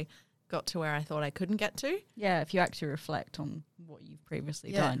head, but I got to where I thought I couldn't get to. Yeah, if you actually reflect on what you've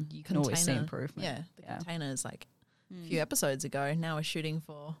previously done, you can always see improvement. Yeah, the container is like a few episodes ago. Now we're shooting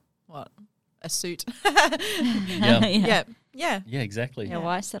for, a suit. Yeah, exactly. Yeah,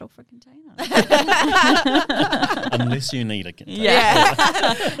 why settle for container? Unless you need a container. Yeah.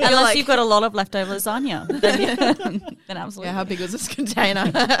 Unless you've got a lot of leftover lasagna. Then absolutely. Yeah, how big was this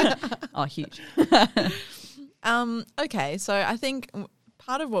container? Oh, huge. Okay, so I think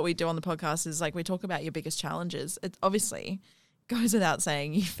part of what we do on the podcast is like we talk about your biggest challenges. It obviously goes without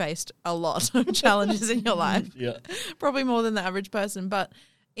saying you faced a lot of challenges in your life. Yeah. Probably more than the average person. But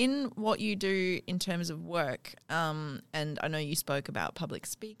in what you do in terms of work, and I know you spoke about public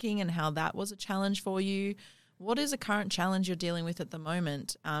speaking and how that was a challenge for you. What is a current challenge you're dealing with at the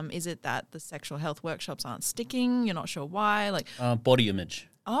moment? Is it that the sexual health workshops aren't sticking? You're not sure why? Like Body image.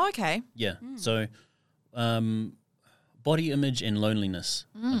 Oh, okay. Yeah. So body image and loneliness,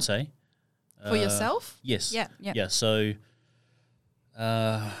 I'd say. For yourself? Yes. Yeah. So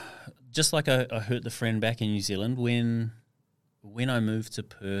just like I hurt the friend back in New Zealand, when I moved to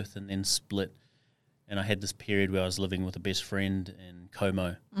Perth and then split, and I had this period where I was living with a best friend in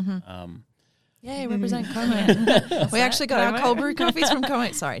Como. Yeah, represent Como. We actually got our cold brew coffees from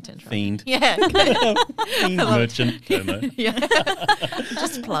Como. Sorry to interrupt. Fiend. Yeah. Fiend merchant, Como. Yeah.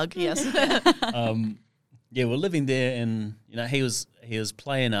 Just a plug, yes. Yeah, we're living there, and he was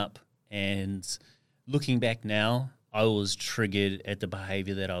playing up, and looking back now, I was triggered at the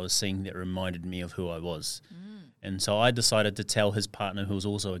behaviour that I was seeing that reminded me of who I was. And so I decided to tell his partner, who was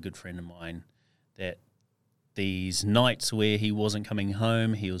also a good friend of mine, that these nights where he wasn't coming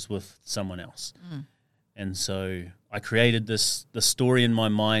home, he was with someone else. And so I created the story in my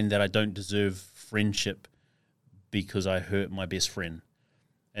mind that I don't deserve friendship because I hurt my best friend.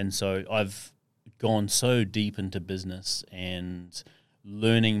 And so I've gone so deep into business and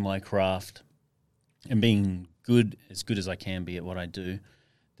learning my craft and being as good as I can be at what I do,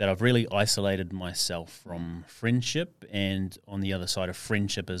 that I've really isolated myself from friendship, and on the other side of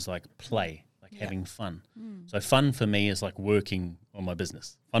friendship is like play, like having fun. So fun for me is like working on my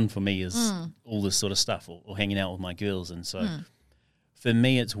business. Fun for me is all this sort of stuff, or hanging out with my girls. And so for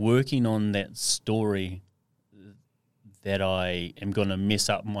me, it's working on that story that I am going to mess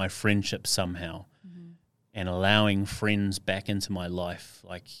up my friendship somehow, and allowing friends back into my life.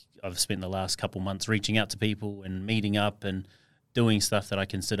 Like I've spent the last couple months reaching out to people and meeting up and doing stuff that I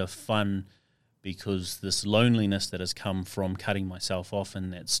consider fun, because this loneliness that has come from cutting myself off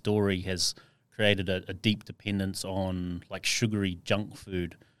in that story has created a deep dependence on like sugary junk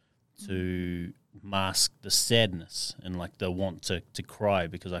food to mask the sadness and like the want to cry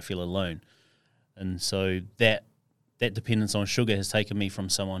because I feel alone. And so that dependence on sugar has taken me from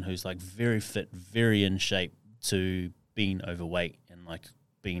someone who's like very fit, very in shape, to being overweight and like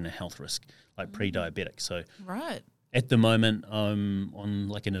being a health risk, like pre-diabetic. So right. At the moment, I'm on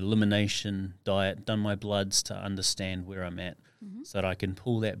like an elimination diet, done my bloods to understand where I'm at, so that I can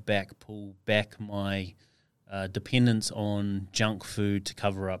pull back my dependence on junk food to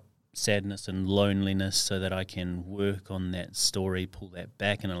cover up sadness and loneliness, so that I can work on that story, pull that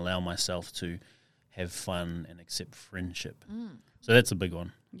back, and allow myself to have fun and accept friendship. So that's a big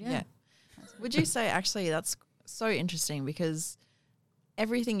one. Yeah. Would you say actually that's so interesting, because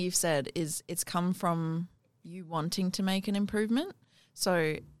everything you've said it's come from you wanting to make an improvement.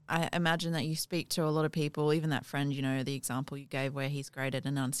 So I imagine that you speak to a lot of people, even that friend, the example you gave where he's great at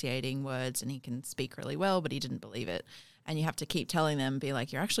enunciating words and he can speak really well, but he didn't believe it. And you have to keep telling them, be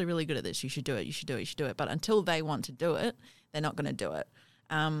like, you're actually really good at this. You should do it. You should do it. You should do it. But until they want to do it, they're not going to do it.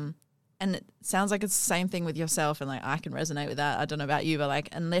 And it sounds like it's the same thing with yourself. And like, I can resonate with that. I don't know about you, but like,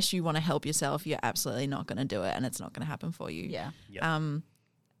 unless you want to help yourself, you're absolutely not going to do it, and it's not going to happen for you. Yeah. Yep.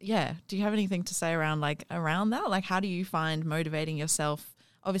 Yeah. Do you have anything to say around that? Like, how do you find motivating yourself?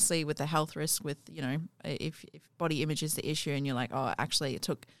 Obviously, with the health risk, with if body image is the issue, and you're like, oh, actually, it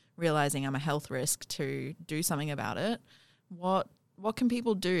took realizing I'm a health risk to do something about it. What can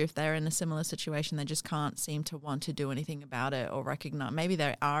people do if they're in a similar situation? They just can't seem to want to do anything about it, or recognize. Maybe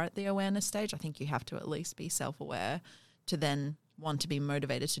they are at the awareness stage. I think you have to at least be self-aware to then want to be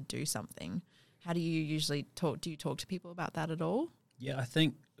motivated to do something. How do you usually talk? Do you talk to people about that at all? Yeah, I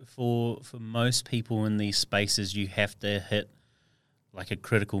think for most people in these spaces, you have to hit like a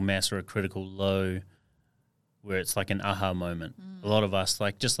critical mass or a critical low where it's like an aha moment. A lot of us,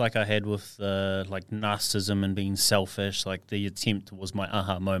 like just like I had with like narcissism and being selfish, like the attempt was my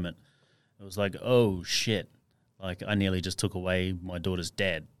aha moment. It was like, oh shit, like I nearly just took away my daughter's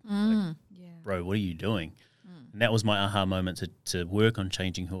dad. Like, bro, what are you doing? And that was my aha moment to work on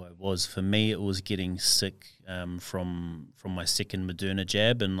changing who I was. For me, it was getting sick from my second Moderna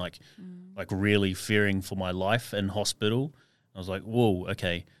jab and like really fearing for my life in hospital. I was like, whoa,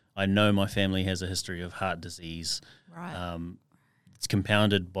 okay, I know my family has a history of heart disease. Right. It's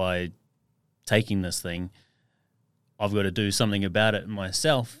compounded by taking this thing. I've got to do something about it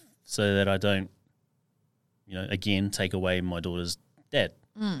myself so that I don't, again, take away my daughter's dad.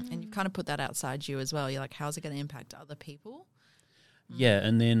 And you kind of put that outside you as well. You're like, how's it going to impact other people? Yeah,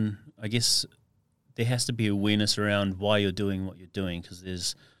 and then I guess there has to be awareness around why you're doing what you're doing,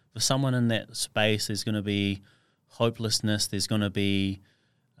 because for someone in that space, there's going to be hopelessness, there's going to be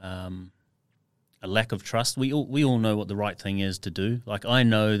a lack of trust. We all know what the right thing is to do. Like, I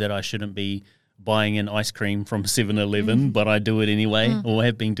know that I shouldn't be buying an ice cream from 7-Eleven, but I do it anyway, or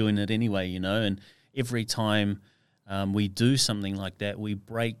have been doing it anyway, and every time we do something like that, we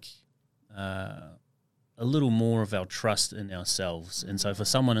break a little more of our trust in ourselves. And so for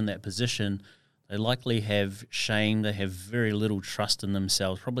someone in that position, they likely have shame, they have very little trust in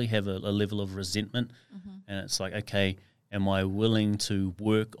themselves, probably have a level of resentment. And it's like, okay, am I willing to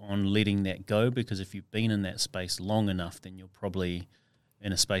work on letting that go? Because if you've been in that space long enough, then you're probably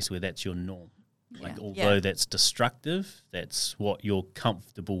in a space where that's your norm. Like, although that's destructive, that's what you're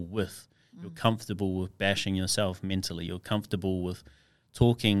comfortable with. You're comfortable with bashing yourself mentally. You're comfortable with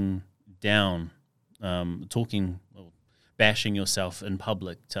talking down, bashing yourself in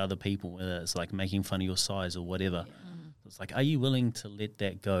public to other people, whether it's like making fun of your size or whatever. It's like, are you willing to let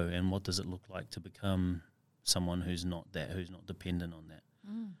that go? And what does it look like to become someone who's not dependent on that?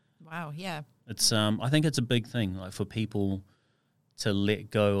 Wow, yeah. It's I think it's a big thing, like, for people to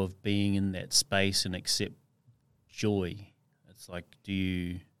let go of being in that space and accept joy. It's like,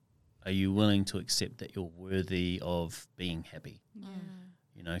 are you willing to accept that you're worthy of being happy?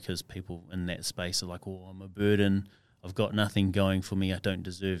 Because people in that space are like, oh, I'm a burden, I've got nothing going for me, I don't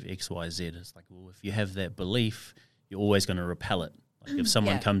deserve X, Y, Z. It's like, well, if you have that belief, you're always going to repel it. Like, if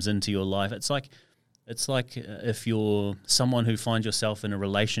someone comes into your life, it's like if you're someone who finds yourself in a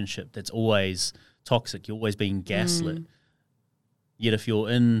relationship that's always toxic, you're always being gaslit. Yet if you're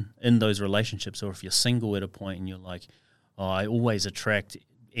in those relationships, or if you're single at a point and you're like, oh, I always attract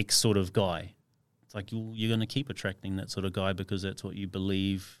X sort of guy, it's like you're going to keep attracting that sort of guy because that's what you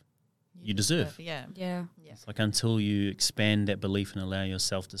believe you deserve. Yeah. It's like, until you expand that belief and allow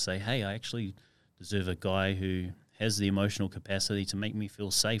yourself to say, hey, I actually deserve a guy who has the emotional capacity to make me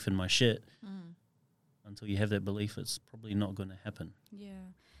feel safe in my shit. Until you have that belief, it's probably not going to happen. Yeah.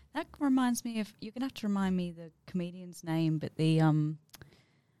 That reminds me of, you're going to have to remind me the comedian's name, but the,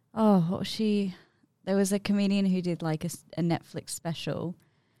 what was she? There was a comedian who did like a Netflix special,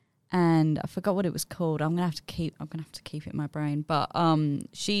 and I forgot what it was called. I'm gonna have to keep it in my brain. But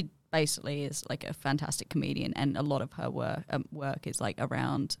she basically is like a fantastic comedian, and a lot of her work is like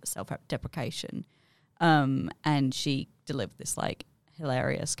around self-deprecation. And she delivered this like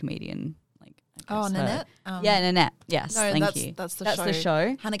hilarious comedian. Nanette? Nanette. Yes, thank you. That's the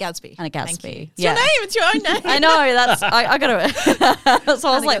show. Hannah Gadsby. It's your name. It's your own name. I know. I got to. So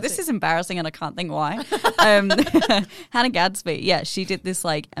I was like, this is embarrassing, and I can't think why. Hannah Gadsby. Yeah, she did this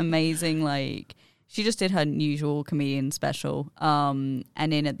like amazing she just did her usual comedian special. And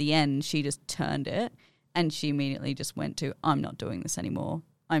then at the end, she just turned it, and she immediately just went to, I'm not doing this anymore.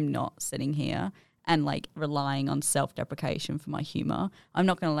 I'm not sitting here and like relying on self-deprecation for my humor. I'm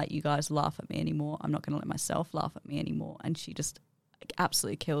not going to let you guys laugh at me anymore. I'm not going to let myself laugh at me anymore. And she just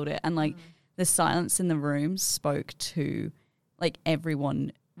absolutely killed it. And like the silence in the room spoke to like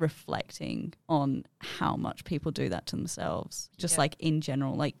everyone reflecting on how much people do that to themselves. Just like in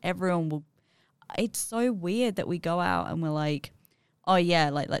general, like everyone will, it's so weird that we go out and we're like, oh yeah,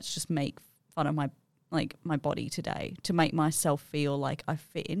 like let's just make fun of my body today to make myself feel like I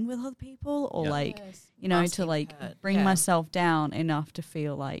fit in with other people, or to like bring myself down enough to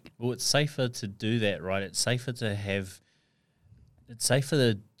feel like. Well, it's safer to do that, right? It's safer to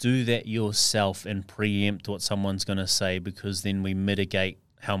do that yourself and preempt what someone's going to say, because then we mitigate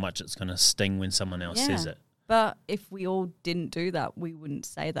how much it's going to sting when someone else says it. But if we all didn't do that, we wouldn't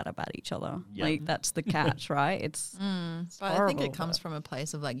say that about each other. Yep. Like, that's the catch, right? It's but horrible, I think it comes from a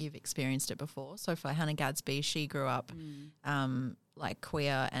place of like, you've experienced it before. So for Hannah Gadsby, she grew up like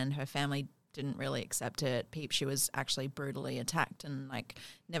queer, and her family didn't really accept it. She was actually brutally attacked, and like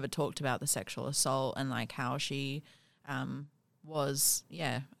never talked about the sexual assault and like how she was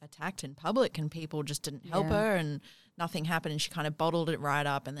attacked in public, and people just didn't help her, and nothing happened, and she kind of bottled it right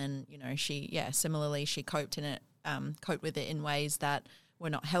up. And then, she similarly she coped with it in ways that were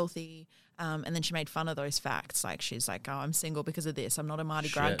not healthy. And then she made fun of those facts. Like she's like, oh, I'm single because of this. I'm not a Mardi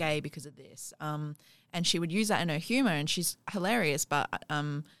Gras gay because of this. And she would use that in her humor, and she's hilarious. But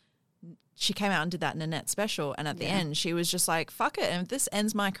she came out and did that in a net special. And at the end, she was just like, fuck it. And if this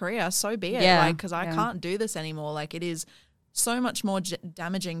ends my career, so be it. Like, because I can't do this anymore. Like, it is so much more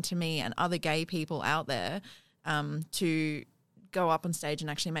damaging to me and other gay people out there to go up on stage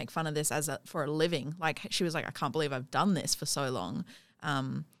and actually make fun of this for a living. Like, she was like, I can't believe I've done this for so long.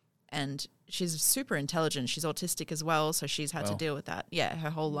 And she's super intelligent. She's autistic as well, so she's had to deal with that, her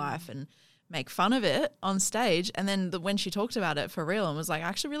whole life and make fun of it on stage. And then when she talked about it for real and was like, I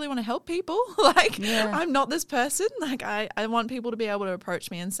actually really want to help people. Like, I'm not this person. Like, I want people to be able to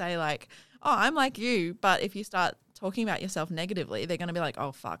approach me and say like, oh, I'm like you. But if you start talking about yourself negatively, they're going to be like,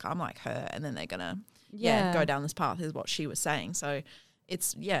 oh, fuck, I'm like her. And then they're going to go down this path is what she was saying. So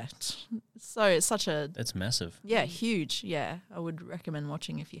it's such a... That's massive. Yeah, huge. Yeah, I would recommend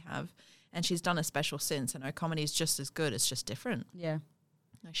watching if you have. And she's done a special since, and her comedy is just as good. It's just different. Yeah.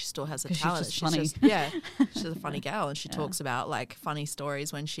 No, she still has a talent. She's funny. She's a funny gal, and she talks about like funny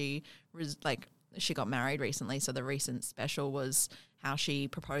stories when she she got married recently. So the recent special was how she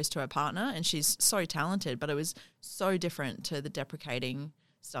proposed to her partner, and she's so talented, but it was so different to the deprecating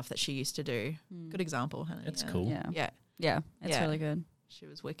stuff that she used to do. Good example. It's cool. Yeah, it's really good. She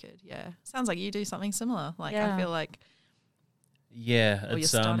was wicked. Yeah, sounds like you do something similar. Like I feel like you're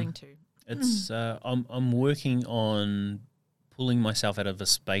starting to. It's I'm working on pulling myself out of a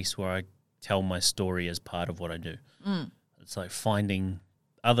space where I tell my story as part of what I do. It's like finding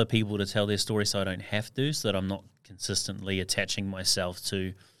other people to tell their story so I don't have to, so that I'm not consistently attaching myself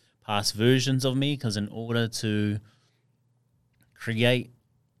to past versions of me, because in order to create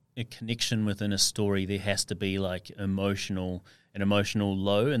a connection within a story, there has to be like an emotional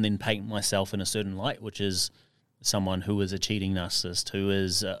low, and then paint myself in a certain light, which is someone who is a cheating narcissist, who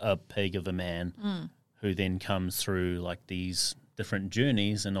is a pig of a man, who then comes through like these different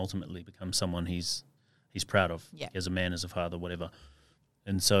journeys and ultimately becomes someone he's proud of as a man, as a father, whatever.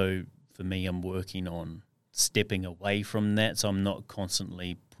 And so for me, I'm working on stepping away from that, so I'm not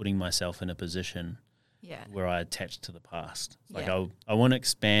constantly putting myself in a position where I attach to the past. Like I want to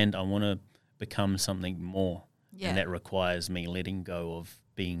expand, I want to become something more, and that requires me letting go of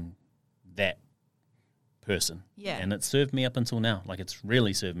being that person. And it served me up until now. Like, it's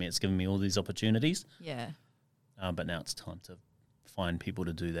really served me. It's given me all these opportunities. But now it's time to find people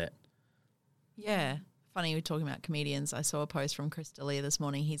to do that. Funny, we're talking about comedians. I saw a post from Chris D'Elia this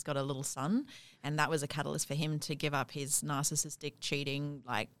morning. He's got a little son, and that was a catalyst for him to give up his narcissistic cheating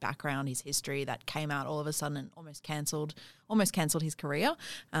like background, his history that came out all of a sudden and almost cancelled his career.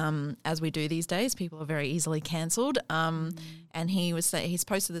 As we do these days, people are very easily cancelled. And he's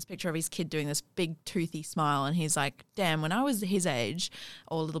posted this picture of his kid doing this big toothy smile, and he's like, damn, when I was his age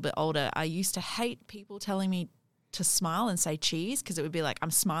or a little bit older, I used to hate people telling me to smile and say cheese, because it would be like,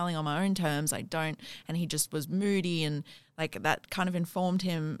 I'm smiling on my own terms, I don't. And he just was moody, and like that kind of informed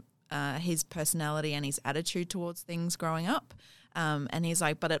him, his personality and his attitude towards things growing up. And he's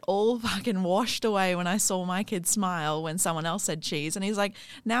like, but it all fucking washed away when I saw my kid smile when someone else said cheese. And he's like,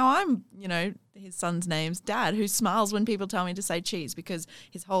 now I'm, his son's name's Dad, who smiles when people tell me to say cheese, because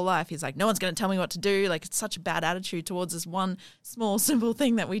his whole life he's like, no one's going to tell me what to do. Like, it's such a bad attitude towards this one small, simple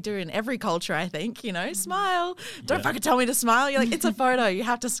thing that we do in every culture, I think, smile. Don't fucking tell me to smile. You're like, it's a photo. You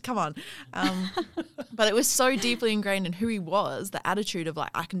have to, come on. But it was so deeply ingrained in who he was, the attitude of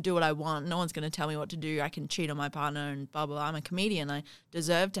like, I can do what I want. No one's going to tell me what to do. I can cheat on my partner and blah, blah, blah. I'm a comedian. I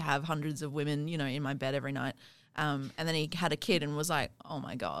deserve to have hundreds of women, in my bed every night. And then he had a kid and was like, oh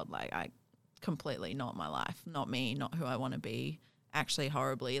my God, like I completely not my life, not me, not who I want to be, actually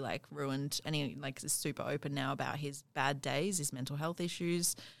horribly like ruined. And he like is super open now about his bad days, his mental health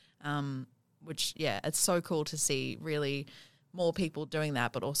issues, which, it's so cool to see really more people doing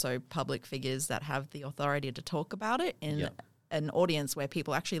that, but also public figures that have the authority to talk about it in an audience where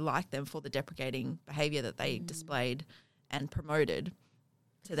people actually like them for the deprecating behavior that they displayed and promoted.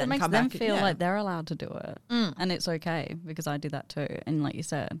 To then it makes come them back feel like they're allowed to do it, and it's okay, because I do that too. And like you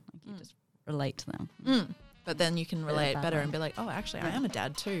said, like you just relate to them. But then you can relate better and be like, oh, actually, I am a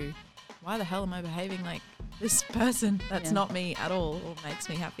dad too. Why the hell am I behaving like this person that's not me at all or makes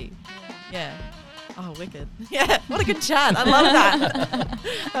me happy? Yeah. Oh, wicked. Yeah, what a good chat. I love that.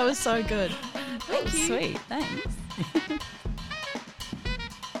 That was so good. Thank you. Sweet, thanks.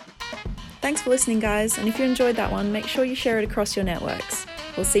 Thanks for listening, guys. And if you enjoyed that one, make sure you share it across your networks.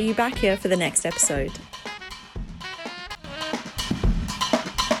 We'll see you back here for the next episode.